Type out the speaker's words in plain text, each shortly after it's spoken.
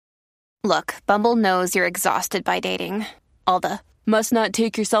Look, Bumble knows you're exhausted by dating. All the must not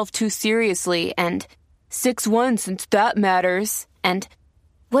take yourself too seriously and 6'1" since that matters. And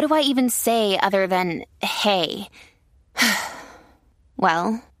what do I even say other than, hey?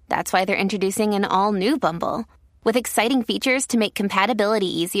 Well, that's why they're introducing an all-new Bumble with exciting features to make compatibility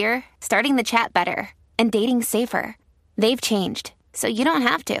easier, starting the chat better, and dating safer. They've changed, so you don't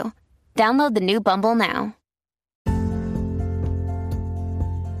have to. Download the new Bumble now.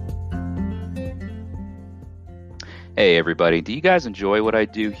 Hey, everybody. Do you guys enjoy what I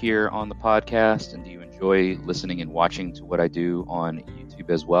do here on the podcast? And do you enjoy listening and watching to what I do on YouTube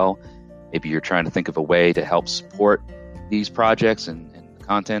as well? Maybe you're trying to think of a way to help support these projects and the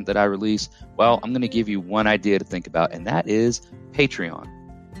content that I release. Well, I'm going to give you one idea to think about, and that is Patreon.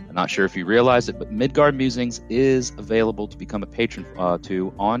 I'm not sure if you realize it, but Midgard Musings is available to become a patron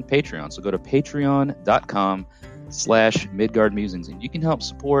to on Patreon. So go to patreon.com/Midgard Musings, and you can help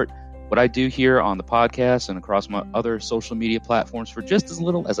support what I do here on the podcast and across my other social media platforms for just as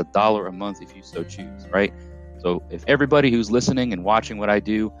little as $1 a month if you so choose, right? So if everybody who's listening and watching what I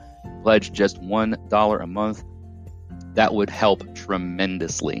do pledge just $1 a month, that would help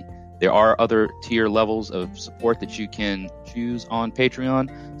tremendously. There are other tier levels of support that you can choose on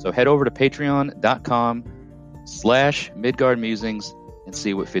Patreon. So head over to patreon.com/Midgard Musings and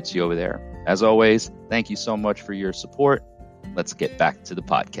see what fits you over there. As always, thank you so much for your support. Let's get back to the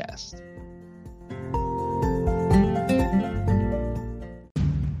podcast.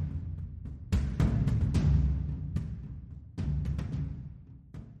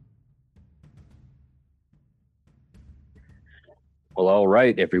 Well, all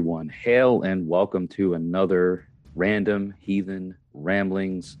right, everyone. Hail and welcome to another Random Heathen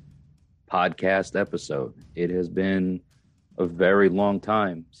Ramblings podcast episode. It has been a very long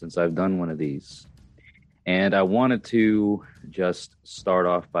time since I've done one of these. And I wanted to just start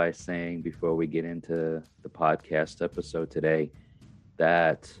off by saying, before we get into the podcast episode today,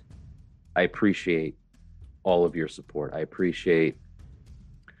 that I appreciate all of your support. I appreciate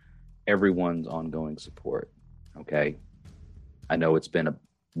everyone's ongoing support. Okay. I know it's been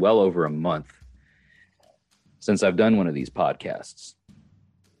well over a month since I've done one of these podcasts.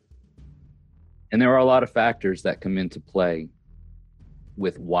 And there are a lot of factors that come into play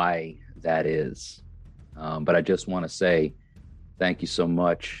with why that is. But I just want to say thank you so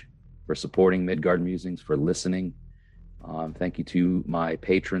much for supporting Midgard Musings, for listening. Thank you to my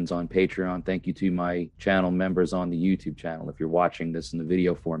patrons on Patreon. Thank you to my channel members on the YouTube channel. If you're watching this in the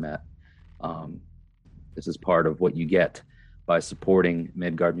video format, this is part of what you get by supporting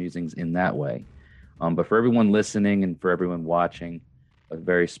Midgard Musings in that way. But for everyone listening and for everyone watching, a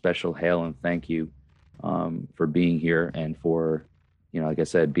very special hail and thank you for being here and for, like I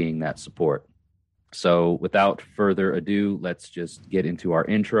said, being that support. So without further ado, let's just get into our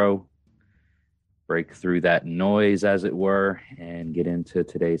intro, break through that noise, as it were, and get into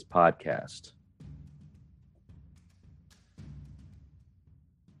today's podcast.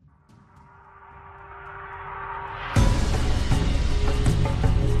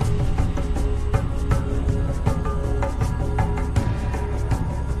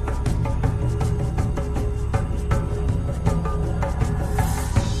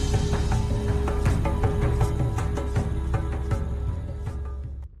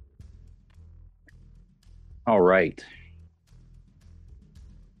 All right.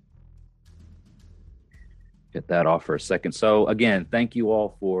 Get that off for a second. So again, thank you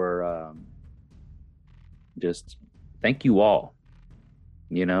all for thank you all.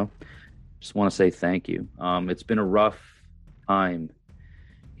 Just want to say thank you. It's been a rough time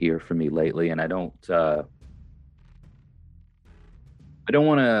here for me lately, and I don't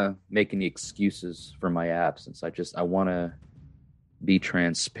want to make any excuses for my absence. I want to be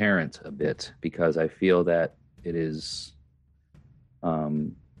transparent a bit, because I feel that it is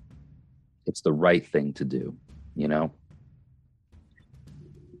it's the right thing to do,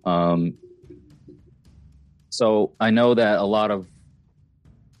 so I know that a lot of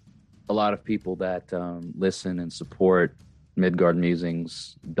people that listen and support Midgard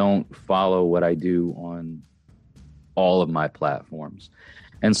Musings don't follow what I do on all of my platforms,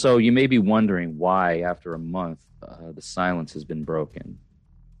 and so you may be wondering why after a month the silence has been broken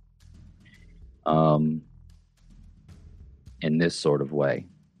in this sort of way.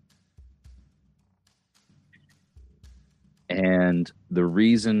 And the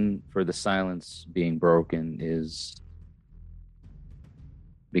reason for the silence being broken is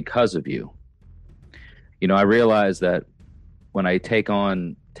because of you. I realize that when I take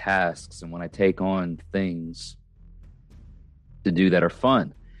on tasks and when I take on things to do that are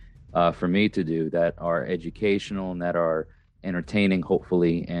fun for me to do, that are educational and that are entertaining,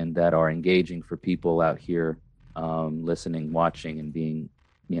 hopefully, and that are engaging for people out here, listening, watching, and being,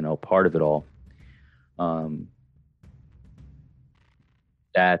 part of it all.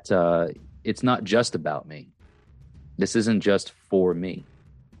 That it's not just about me. This isn't just for me.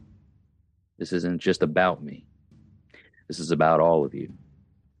 This isn't just about me. This is about all of you.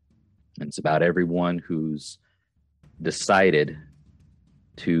 And it's about everyone who's decided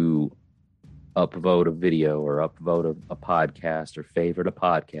to upvote a video or upvote a podcast or favorite a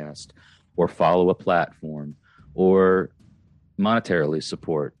podcast or follow a platform or monetarily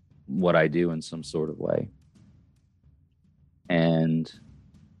support what I do in some sort of way. And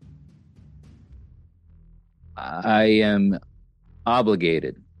I am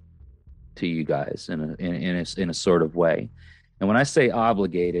obligated to you guys in a sort of way. And when I say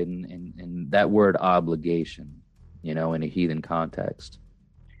obligated, and that word obligation, in a heathen context,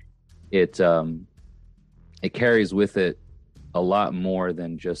 it carries with it a lot more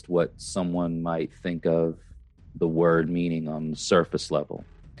than just what someone might think of the word meaning on the surface level.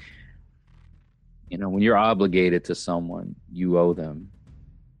 When you're obligated to someone, you owe them.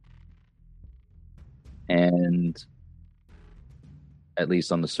 And at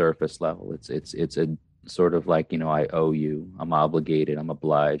least on the surface level, it's a sort of like, I owe you, I'm obligated, I'm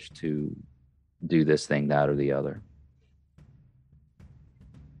obliged to do this thing, that, or the other.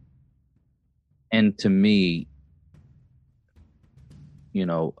 And to me,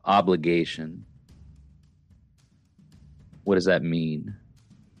 obligation, what does that mean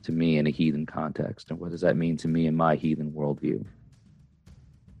to me in a heathen context? And what does that mean to me in my heathen worldview?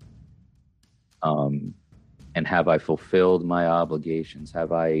 And have I fulfilled my obligations?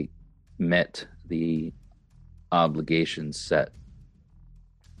 Have I met the obligations set?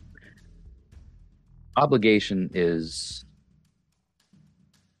 Obligation is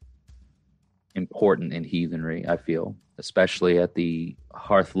important in heathenry, I feel, especially at the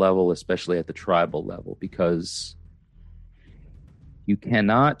hearth level, especially at the tribal level, because you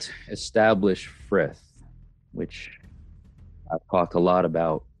cannot establish frith, which I've talked a lot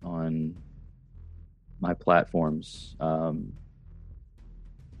about on my platforms.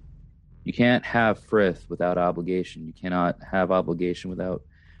 You can't have frith without obligation. You cannot have obligation without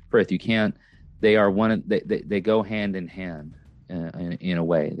frith. You can't. They are one. They go hand in hand in a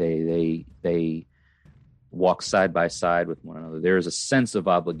way. They walk side by side with one another. There is a sense of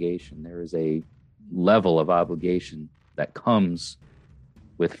obligation. There is a level of obligation that comes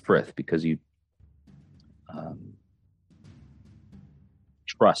with frith because you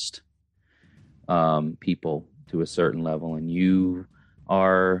trust people to a certain level, and you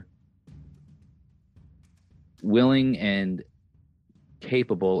are willing and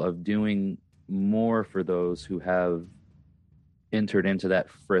capable of doing more for those who have entered into that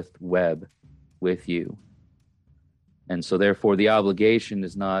frith web with you. And so therefore the obligation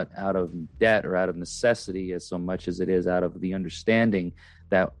is not out of debt or out of necessity as so much as it is out of the understanding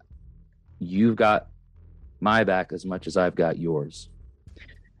that you've got my back as much as I've got yours.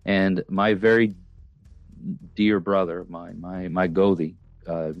 And my very dear brother of mine, my Gothi,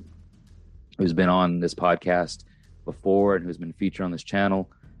 who's been on this podcast before and who's been featured on this channel,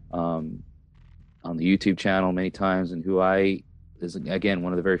 on the YouTube channel many times, and who is again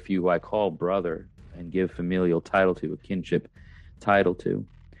one of the very few who I call brother and give familial title to, a kinship title to.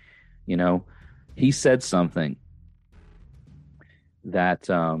 He said something that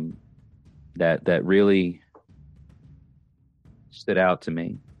that really stood out to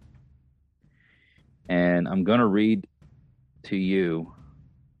me. And I'm going to read to you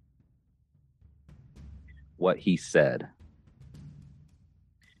what he said,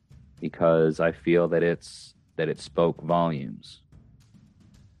 because I feel that it spoke volumes.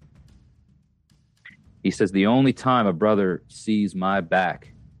 He says, the only time a brother sees my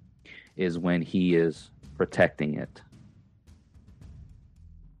back is when he is protecting it.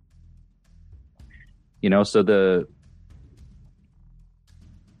 So the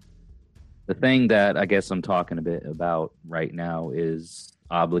thing that I guess I'm talking a bit about right now is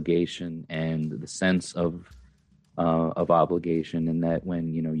obligation and the sense of obligation, and that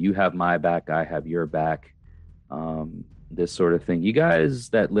when you have my back, I have your back. This sort of thing. You guys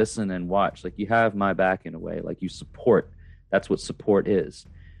that listen and watch, like, you have my back in a way, like you support. That's what support is.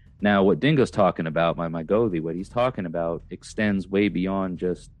 Now, what Dingo's talking about, my Gothi, what he's talking about extends way beyond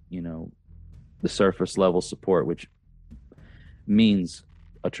just the surface level support, which means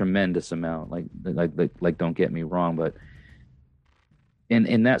a tremendous amount. Like don't get me wrong, but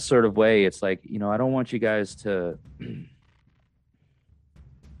in that sort of way, it's like, I don't want you guys to.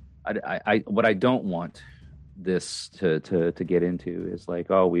 What I don't want this to get into is like,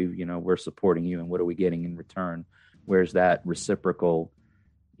 oh, we're supporting you, and what are we getting in return Where's that reciprocal,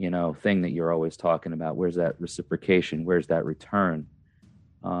 thing that you're always talking about? Where's that reciprocation? Where's that return?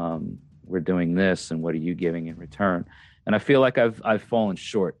 We're doing this, and what are you giving in return? And I feel like I've fallen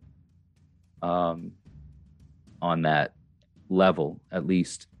short on that level, at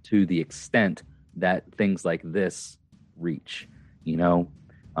least to the extent that things like this reach.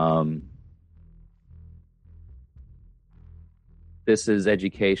 This is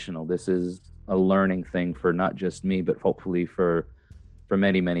educational. This is a learning thing for not just me, but hopefully for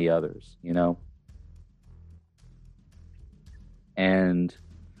many, many others, And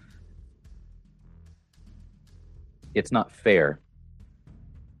it's not fair.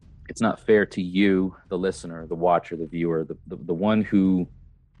 It's not fair to you, the listener, the watcher, the viewer, the one who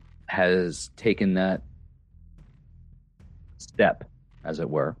has taken that step, as it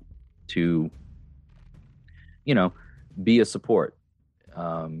were, to, be a support,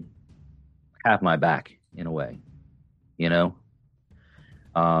 have my back in a way,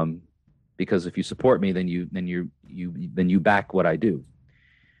 because if you support me, then you back what I do.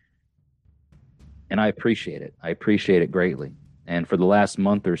 And I appreciate it. I appreciate it greatly. And for the last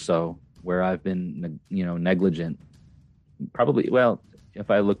month or so, where I've been, negligent, probably, well, if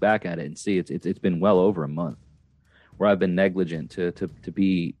I look back at it and see, it's been well over a month where I've been negligent to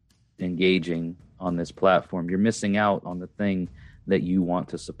be engaging on this platform. You're missing out on the thing that you want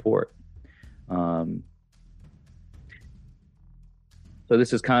to support. So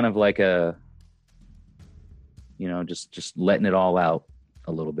this is kind of like a, just letting it all out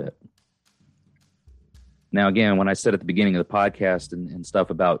a little bit. Now, again, when I said at the beginning of the podcast and stuff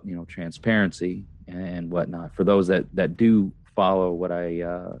about, transparency and whatnot, for those that do follow what I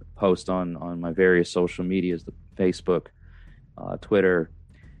post on my various social medias, the Facebook, Twitter,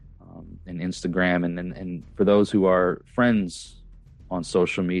 and Instagram, and for those who are friends on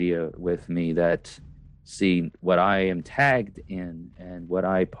social media with me that see what I am tagged in and what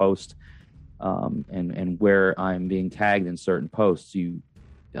I post, and where I'm being tagged in certain posts, you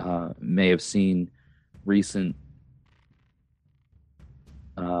may have seen recent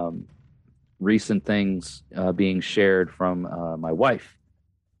things being shared from my wife,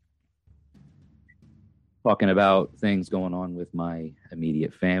 talking about things going on with my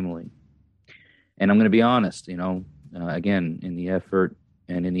immediate family. And I'm going to be honest, again, in the effort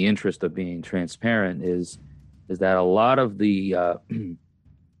and in the interest of being transparent, is that a lot of the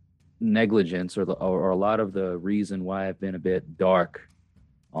negligence or a lot of the reason why I've been a bit dark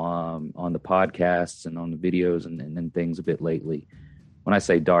on the podcasts and on the videos and things a bit lately. When I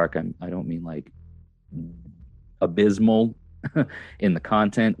say dark, I don't mean like abysmal in the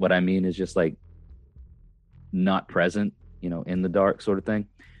content. What I mean is just like not present, in the dark sort of thing,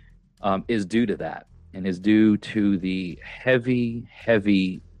 is due to that, and is due to the heavy,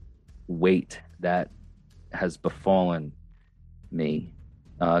 heavy weight that has befallen me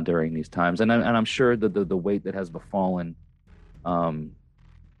during these times. And I'm sure that the weight that has befallen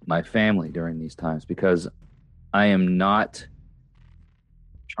my family during these times, because I am not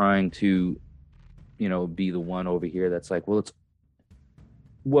trying to, be the one over here that's like, well, it's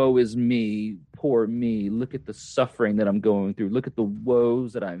woe is me, poor me, look at the suffering that I'm going through, look at the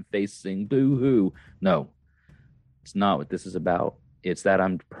woes that I'm facing, boo-hoo. No, it's not what this is about. It's that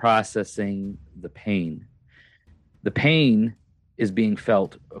I'm processing the pain. The pain is being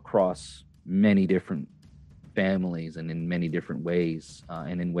felt across many different families and in many different ways,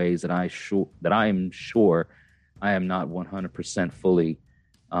 and in ways that I am sure I am not 100% fully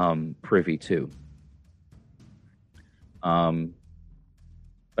privy to.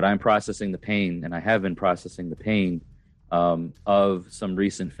 But I'm processing the pain, and I have been processing the pain of some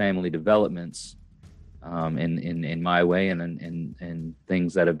recent family developments in my way, and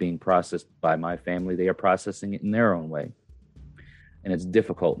things that are being processed by my family. They are processing it in their own way, and it's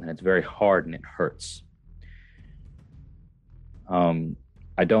difficult, and it's very hard, and it hurts.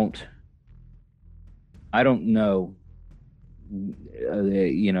 I don't know,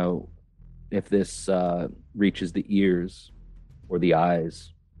 if this reaches the ears or the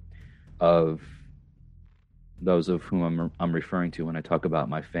eyes of those of whom I'm referring to when I talk about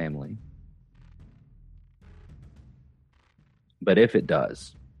my family. But if it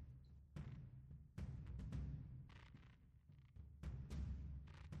does,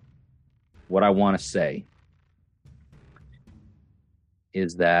 what I want to say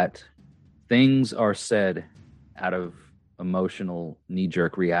is that things are said out of emotional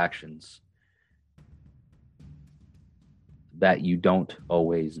knee-jerk reactions that you don't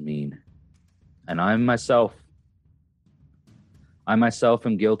always mean. And I myself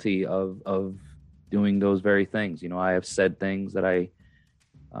am guilty of doing those very things. I have said things that I,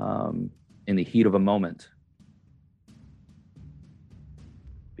 in the heat of a moment,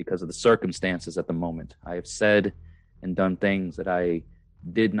 because of the circumstances at the moment. I have said and done things that I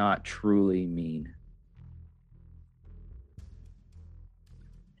did not truly mean.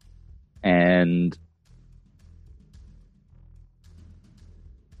 And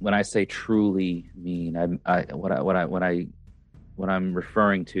when I say truly mean, what I'm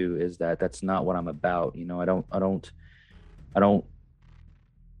referring to is that that's not what I'm about. You know, I don't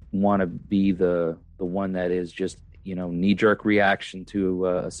want to be the one that is just, you know, knee-jerk reaction to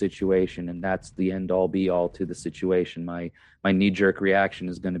a situation, and that's the end all be all to the situation. My knee-jerk reaction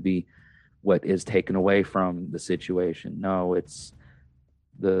is going to be what is taken away from the situation. No, it's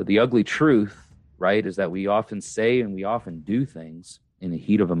the ugly truth, right, is that we often say and we often do things in the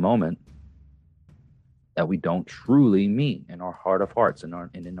heat of a moment that we don't truly mean in our heart of hearts and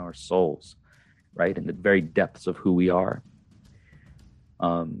in our souls, right, in the very depths of who we are.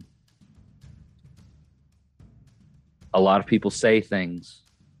 A lot of people say things,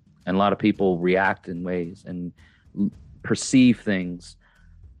 and a lot of people react in ways and perceive things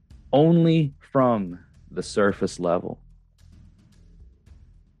only from the surface level.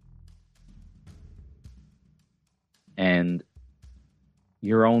 And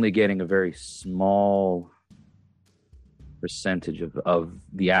you're only getting a very small percentage of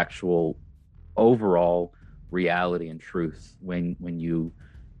the actual overall reality and truth when you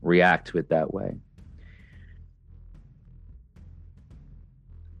react to it that way.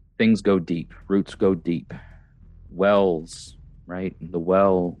 Things go deep, roots go deep, wells, right? The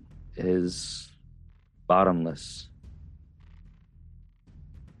well is bottomless.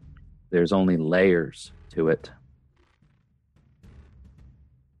 There's only layers to it.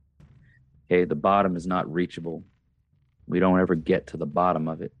 Okay, the bottom is not reachable. We don't ever get to the bottom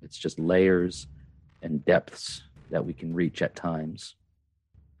of it. It's just layers and depths that we can reach at times.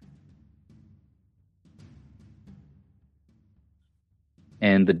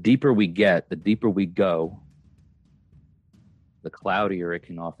 And the deeper we get, the deeper we go, the cloudier it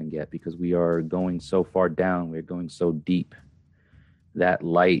can often get, because we are going so far down, we're going so deep that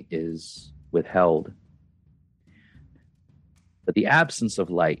light is withheld. But the absence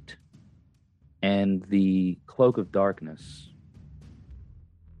of light and the cloak of darkness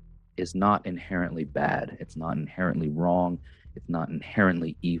is not inherently bad. It's not inherently wrong. It's not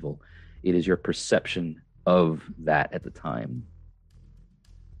inherently evil. It is your perception of that at the time.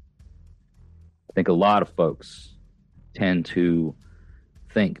 I think a lot of folks tend to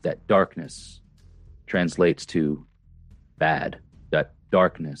think that darkness translates to bad, that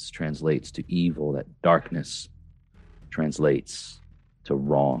darkness translates to evil, that darkness translates to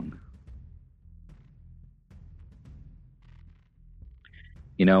wrong.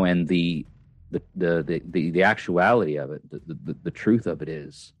 You know, and the actuality of it, the truth of it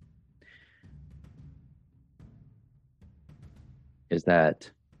is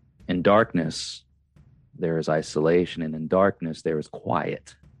that in darkness, there is isolation, and in darkness, there is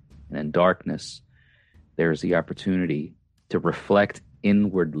quiet. And in darkness, there is the opportunity to reflect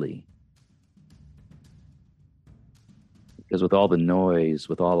inwardly. Because with all the noise,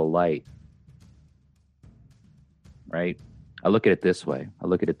 with all the light, right? I look at it this way.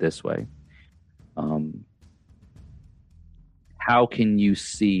 How can you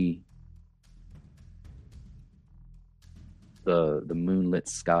see the moonlit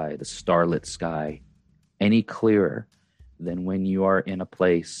sky, the starlit sky, any clearer than when you are in a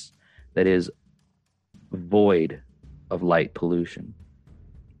place that is void of light pollution?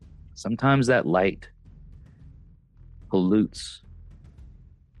 Sometimes that light pollutes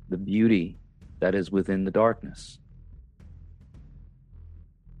the beauty that is within the darkness.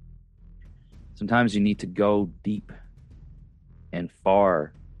 Sometimes you need to go deep and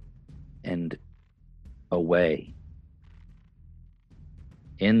far and away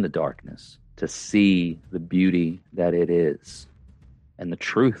in the darkness to see the beauty that it is and the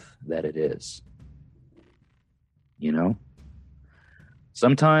truth that it is. You know?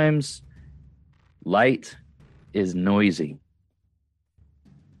 Sometimes light is noisy.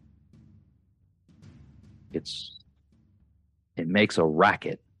 It makes a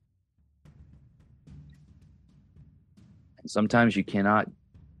racket. And sometimes you can't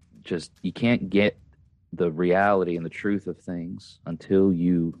get the reality and the truth of things until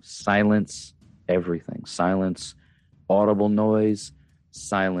you silence everything. Silence audible noise,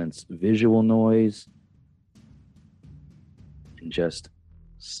 silence visual noise, and just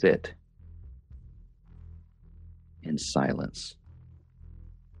sit in silence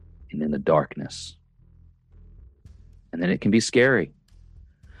and in the darkness. And then it can be scary.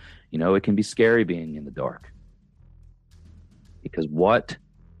 You know, it can be scary being in the dark. Because what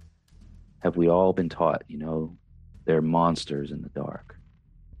have we all been taught? You know, there are monsters in the dark.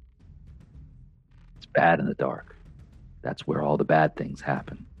 bad in the dark. That's where all the bad things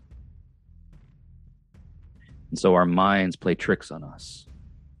happen. And so our minds play tricks on us.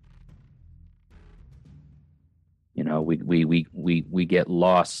 You know, we get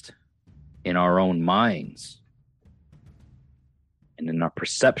lost in our own minds and in our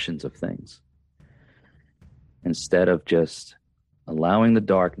perceptions of things, instead of just allowing the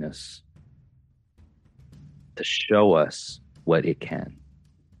darkness to show us what it can.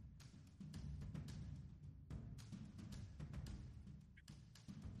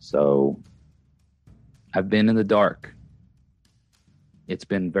 So I've been in the dark. It's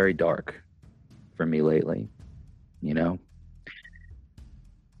been very dark for me lately, you know?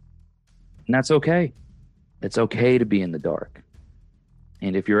 And that's okay. It's okay to be in the dark.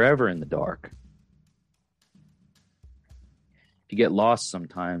 And if you're ever in the dark, you get lost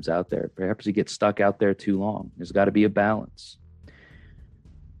sometimes out there. Perhaps you get stuck out there too long. There's got to be a balance.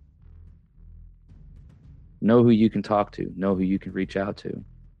 Know who you can talk to. Know who you can reach out to.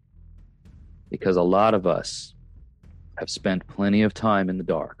 Because a lot of us have spent plenty of time in the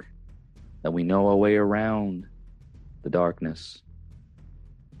dark, that we know our way around the darkness.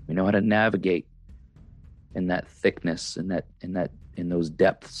 We know how to navigate in that thickness, in those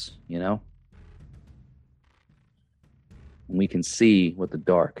depths, you know? And we can see what the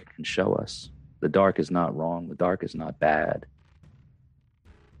dark can show us. The dark is not wrong. The dark is not bad.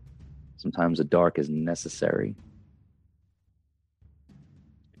 Sometimes the dark is necessary.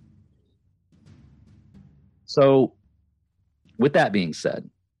 So, with that being said,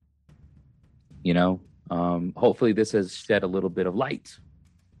 you know, hopefully this has shed a little bit of light,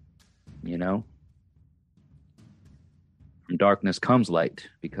 you know? From darkness comes light,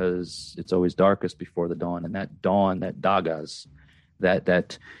 because it's always darkest before the dawn. And that dawn, that dagas,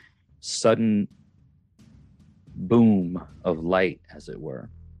 that sudden boom of light, as it were,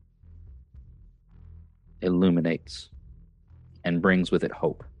 illuminates and brings with it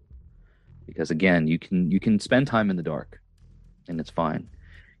hope. Because again, you can spend time in the dark, and it's fine.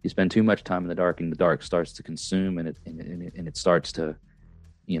 You spend too much time in the dark, and the dark starts to consume, and it starts to,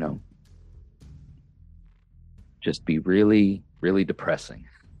 you know, just be really, really depressing.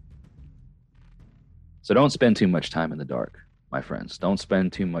 So don't spend too much time in the dark, my friends. Don't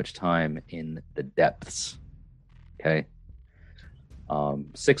spend too much time in the depths. Okay.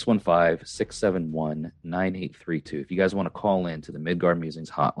 615-671-9832. If you guys want to call in to the Midgard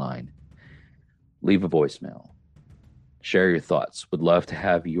Musings hotline, leave a voicemail. Share your thoughts. Would love to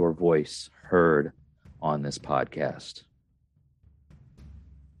have your voice heard on this podcast.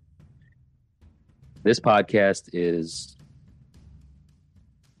 This podcast is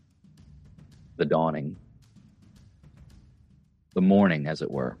the dawning, the morning, as it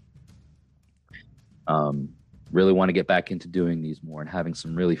were. Really want to get back into doing these more and having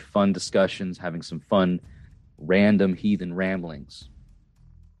some really fun discussions, having some fun, random heathen ramblings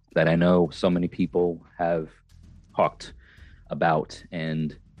that I know so many people have talked about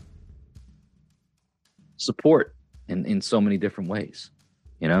and support in so many different ways,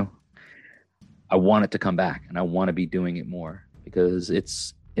 you know? I want it to come back, and I want to be doing it more, because it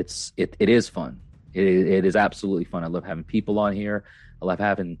is fun. It is absolutely fun. I love having people on here. I love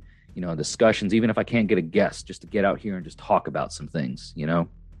having, you know, discussions, even if I can't get a guest, just to get out here and just talk about some things, you know?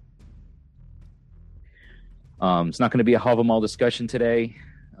 It's not going to be a Havamal discussion today.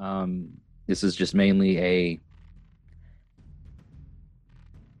 This is just mainly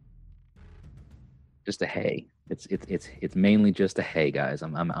just a hey. It's mainly just a hey, guys.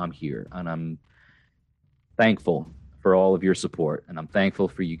 I'm here, and I'm thankful for all of your support, and I'm thankful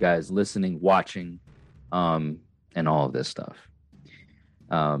for you guys listening, watching, and all of this stuff.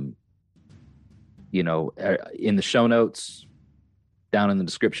 You know, in the show notes, down in the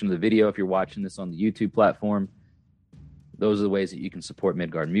description of the video, if you're watching this on the YouTube platform, those are the ways that you can support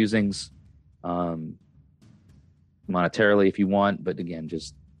Midgard Musings, monetarily if you want, but again,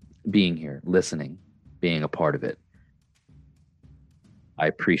 just being here, listening, being a part of it. I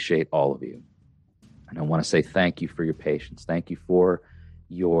appreciate all of you. And I want to say thank you for your patience. Thank you for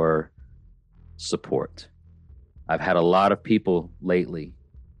your support. I've had a lot of people lately,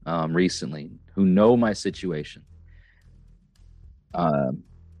 recently, who know my situation, that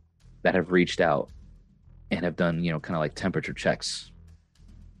have reached out and have done, you know, kind of like temperature checks.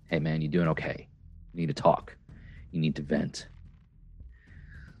 Hey, man, you doing okay? You need to talk. You need to vent.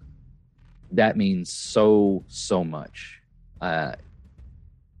 That means so much.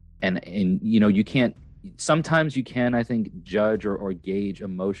 And you know, sometimes you can, I think, judge or gauge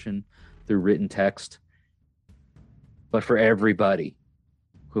emotion through written text. But for everybody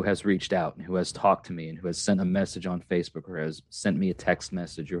who has reached out and who has talked to me and who has sent a message on Facebook or has sent me a text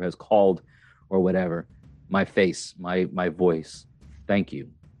message or has called or whatever, my face, my voice. Thank you.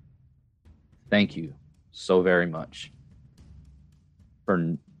 Thank you so very much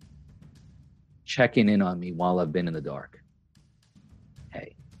for checking in on me while I've been in the dark.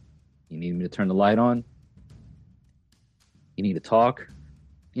 Hey, you need me to turn the light on? You need to talk?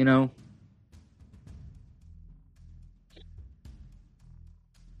 You know,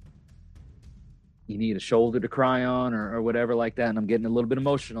 you need a shoulder to cry on or whatever like that. And I'm getting a little bit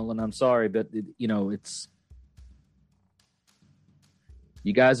emotional, and I'm sorry, but it's,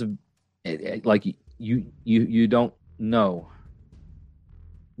 you guys have, like, you don't know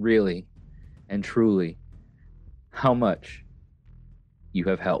really and truly how much you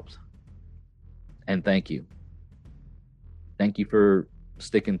have helped. And thank you. Thank you for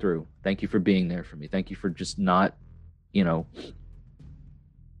sticking through. Thank you for being there for me. Thank you for just not,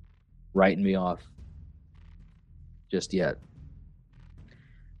 writing me off just yet.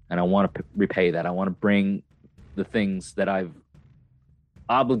 And I want to repay that. I want to bring the things that I've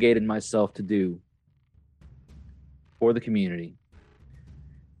obligated myself to do for the community.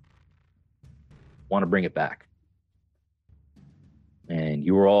 Want to bring it back. And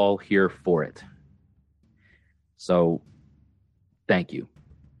you were all here for it. So thank you.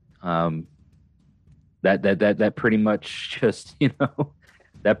 That pretty much just,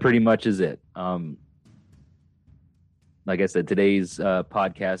 that pretty much is it. Like I said, today's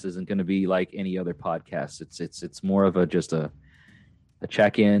podcast isn't going to be like any other podcast. It's more of just a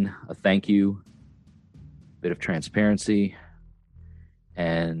check-in, a thank you, a bit of transparency,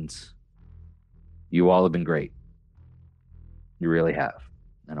 and you all have been great. You really have.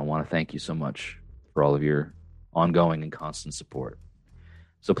 And I want to thank you so much for all of your ongoing and constant support.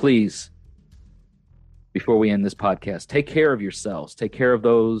 So please, before we end this podcast, take care of yourselves. Take care of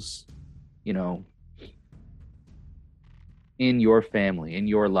those, in your family, in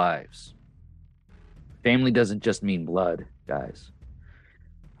your lives. Family doesn't just mean blood, guys.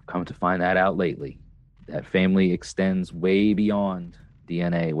 I've come to find that out lately. That family extends way beyond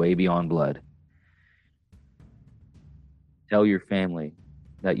DNA, way beyond blood. Tell your family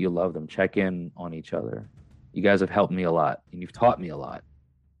that you love them. Check in on each other. You guys have helped me a lot, and you've taught me a lot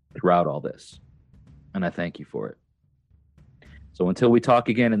throughout all this. And I thank you for it. So until we talk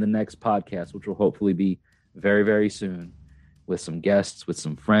again in the next podcast, which will hopefully be very, very soon, with some guests, with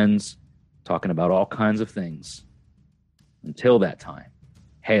some friends, talking about all kinds of things. Until that time,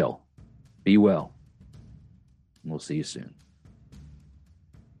 hail, be well, and we'll see you soon.